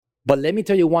But let me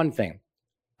tell you one thing.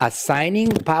 Assigning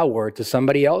power to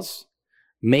somebody else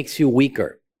makes you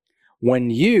weaker. When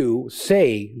you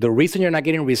say the reason you're not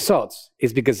getting results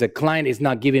is because the client is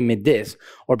not giving me this,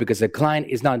 or because the client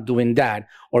is not doing that,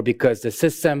 or because the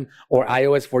system or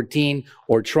iOS 14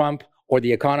 or Trump or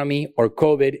the economy or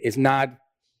COVID is not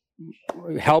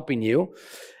helping you,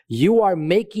 you are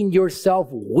making yourself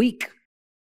weak.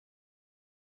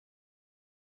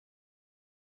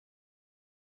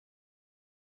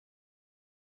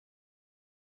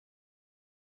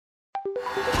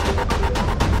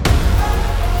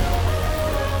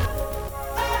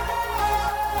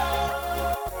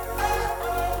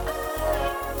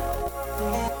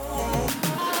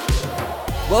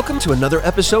 Welcome to another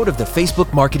episode of the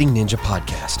Facebook Marketing Ninja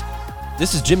Podcast.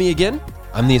 This is Jimmy again.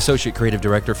 I'm the Associate Creative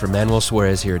Director for Manuel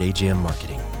Suarez here at AGM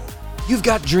Marketing. You've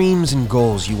got dreams and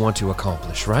goals you want to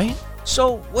accomplish, right?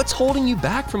 So what's holding you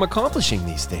back from accomplishing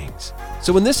these things?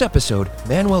 So in this episode,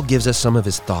 Manuel gives us some of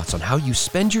his thoughts on how you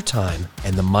spend your time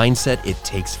and the mindset it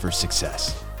takes for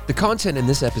success. The content in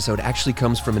this episode actually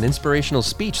comes from an inspirational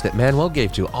speech that Manuel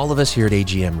gave to all of us here at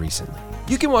AGM recently.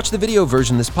 You can watch the video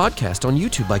version of this podcast on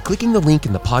YouTube by clicking the link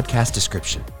in the podcast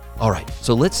description. All right,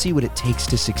 so let's see what it takes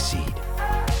to succeed.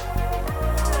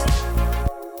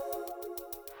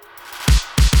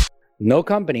 No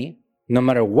company, no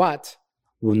matter what,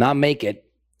 will not make it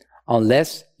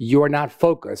unless you are not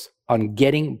focused on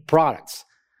getting products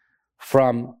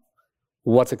from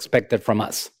what's expected from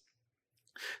us.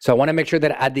 So I want to make sure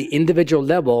that at the individual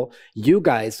level, you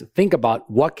guys think about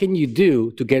what can you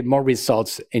do to get more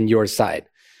results in your side.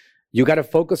 You got to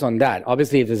focus on that.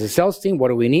 Obviously, if there's a sales team, what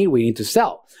do we need? We need to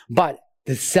sell. But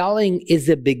the selling is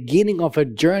the beginning of a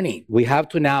journey. We have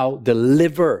to now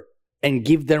deliver and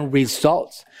give them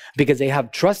results because they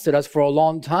have trusted us for a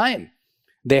long time.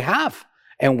 They have,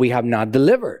 and we have not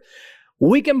delivered.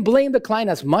 We can blame the client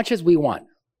as much as we want,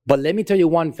 but let me tell you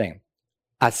one thing.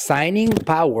 Assigning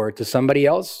power to somebody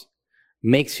else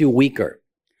makes you weaker.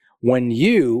 When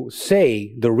you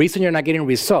say the reason you're not getting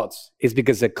results is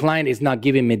because the client is not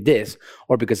giving me this,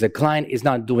 or because the client is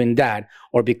not doing that,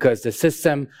 or because the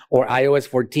system or iOS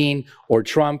 14 or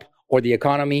Trump or the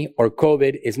economy or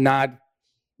COVID is not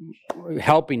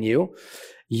helping you,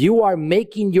 you are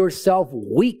making yourself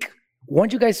weak. I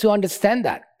want you guys to understand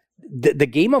that. The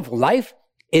game of life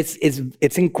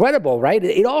it's incredible, right?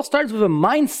 It all starts with a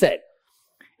mindset.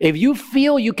 If you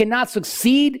feel you cannot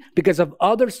succeed because of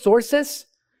other sources,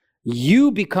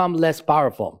 you become less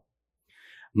powerful.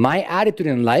 My attitude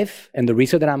in life, and the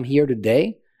reason that I'm here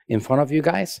today in front of you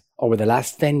guys over the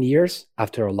last 10 years,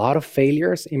 after a lot of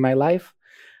failures in my life,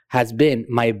 has been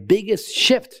my biggest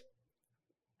shift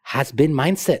has been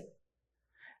mindset.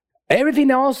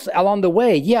 Everything else along the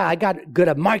way, yeah, I got good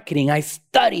at marketing. I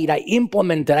studied, I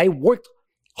implemented, I worked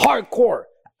hardcore.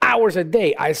 Hours a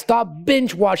day. I stopped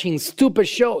binge watching stupid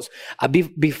shows.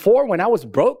 Before, when I was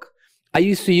broke, I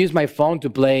used to use my phone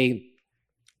to play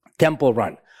Temple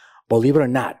Run. Believe it or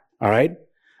not, all right?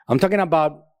 I'm talking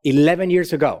about 11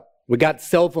 years ago. We got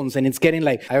cell phones, and it's getting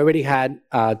like, I already had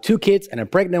 2 kids and a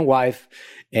pregnant wife,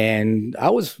 and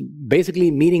I was basically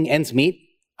meeting ends meet,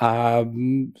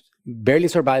 barely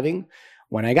surviving.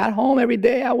 When I got home every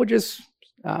day, I would just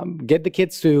get the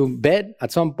kids to bed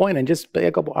at some point and just play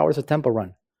a couple hours of Temple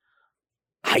Run.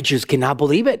 I just cannot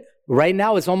believe it. Right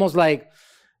now, it's almost like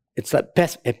it's a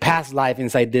past life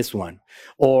inside this one.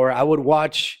 Or I would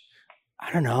watch,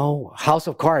 I don't know, House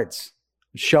of Cards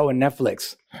show on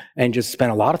Netflix and just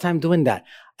spend a lot of time doing that.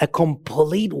 A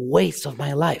complete waste of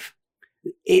my life.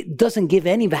 It doesn't give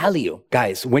any value,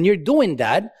 guys. When you're doing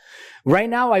that, right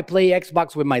now I play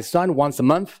Xbox with my son once a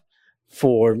month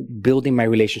for building my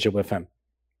relationship with him.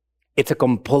 It's a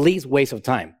complete waste of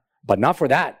time, but not for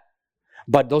that.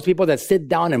 But those people that sit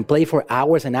down and play for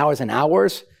hours and hours and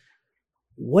hours,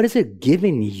 what is it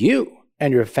giving you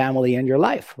and your family and your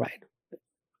life, right?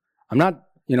 I'm not,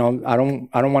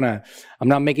 I'm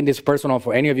not making this personal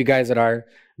for any of you guys that are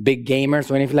big gamers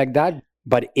or anything like that.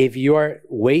 But if you're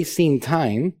wasting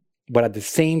time, but at the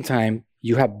same time,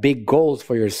 you have big goals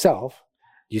for yourself,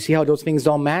 you see how those things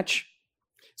don't match?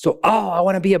 So, I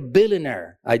want to be a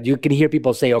billionaire. You can hear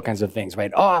people say all kinds of things,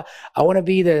 right? I want to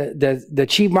be the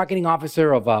chief marketing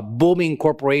officer of a booming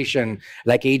corporation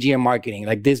like AGM Marketing,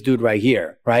 like this dude right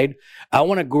here, right? I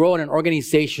want to grow in an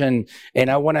organization and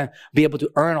I want to be able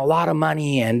to earn a lot of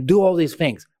money and do all these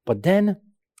things. But then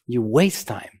you waste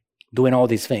time doing all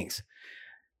these things.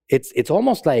 It's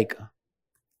almost like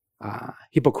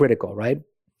hypocritical, right?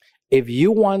 If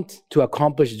you want to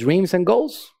accomplish dreams and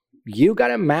goals, you got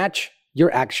to match your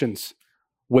actions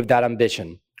with that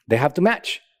ambition. They have to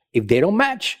match. If they don't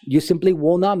match, you simply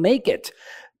will not make it.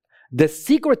 The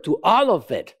secret to all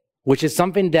of it, which is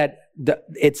something that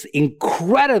it's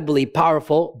incredibly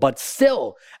powerful, but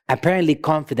still apparently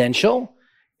confidential,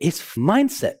 is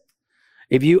mindset.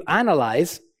 If you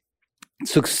analyze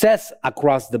success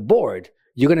across the board,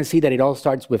 you're going to see that it all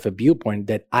starts with a viewpoint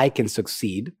that I can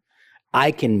succeed,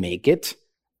 I can make it,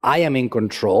 I am in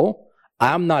control,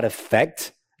 I'm not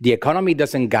affected, the economy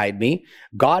doesn't guide me,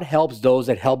 God helps those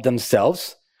that help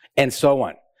themselves, and so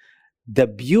on. The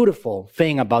beautiful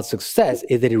thing about success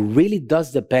is that it really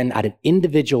does depend at an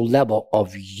individual level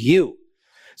of you.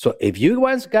 So if you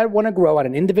want to grow at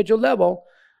an individual level,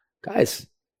 guys,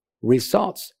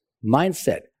 results,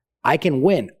 mindset, I can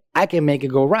win, I can make it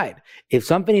go right. If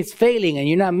something is failing and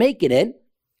you're not making it,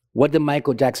 what did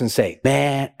Michael Jackson say?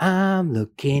 Man, I'm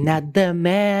looking at the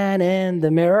man in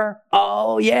the mirror.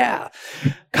 Oh, yeah.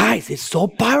 Guys, it's so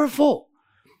powerful.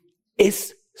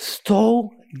 It's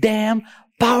so damn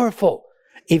powerful.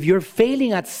 If you're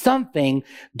failing at something,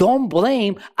 don't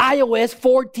blame iOS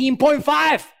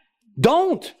 14.5.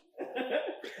 Don't.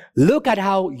 Look at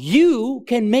how you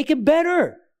can make it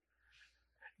better.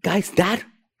 Guys, that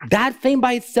thing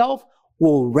by itself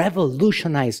will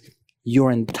revolutionize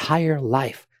your entire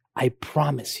life. I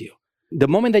promise you. The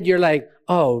moment that you're like,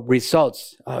 oh,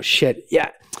 results, oh, shit,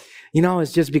 yeah.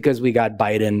 It's just because we got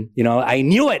Biden. I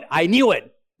knew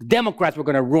it. Democrats were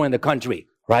going to ruin the country,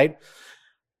 right?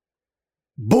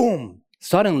 Boom.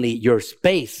 Suddenly, your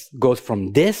space goes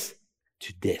from this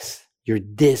to this. You're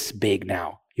this big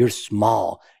now. You're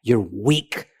small. You're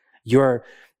weak. You're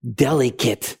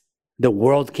delicate. The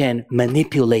world can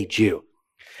manipulate you.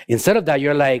 Instead of that,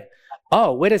 you're like,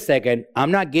 oh, wait a second,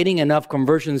 I'm not getting enough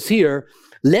conversions here.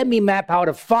 Let me map out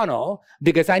a funnel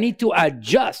because I need to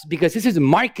adjust because this is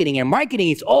marketing and marketing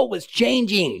is always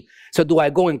changing. So do I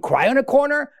go and cry on a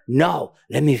corner? No,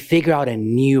 let me figure out a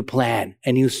new plan,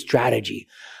 a new strategy.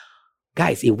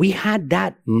 Guys, if we had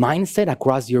that mindset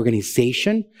across the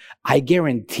organization, I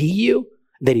guarantee you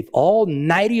that if all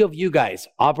 90 of you guys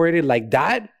operated like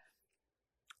that,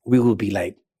 we will be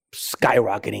like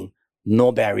skyrocketing,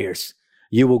 no barriers.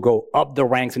 You will go up the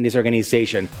ranks in this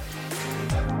organization.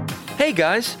 Hey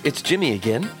guys, it's Jimmy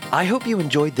again. I hope you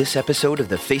enjoyed this episode of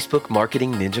the Facebook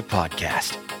Marketing Ninja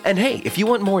Podcast. And hey, if you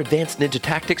want more advanced ninja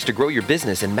tactics to grow your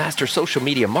business and master social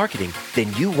media marketing,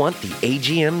 then you want the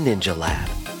AGM Ninja Lab.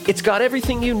 It's got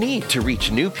everything you need to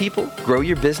reach new people, grow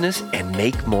your business, and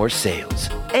make more sales.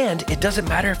 And it doesn't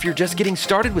matter if you're just getting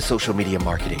started with social media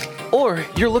marketing or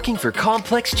you're looking for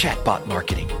complex chatbot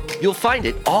marketing. You'll find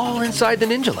it all inside the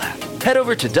Ninja Lab. Head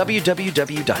over to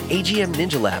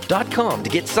www.agmninjalab.com to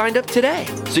get signed up today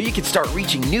so you can start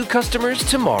reaching new customers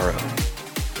tomorrow.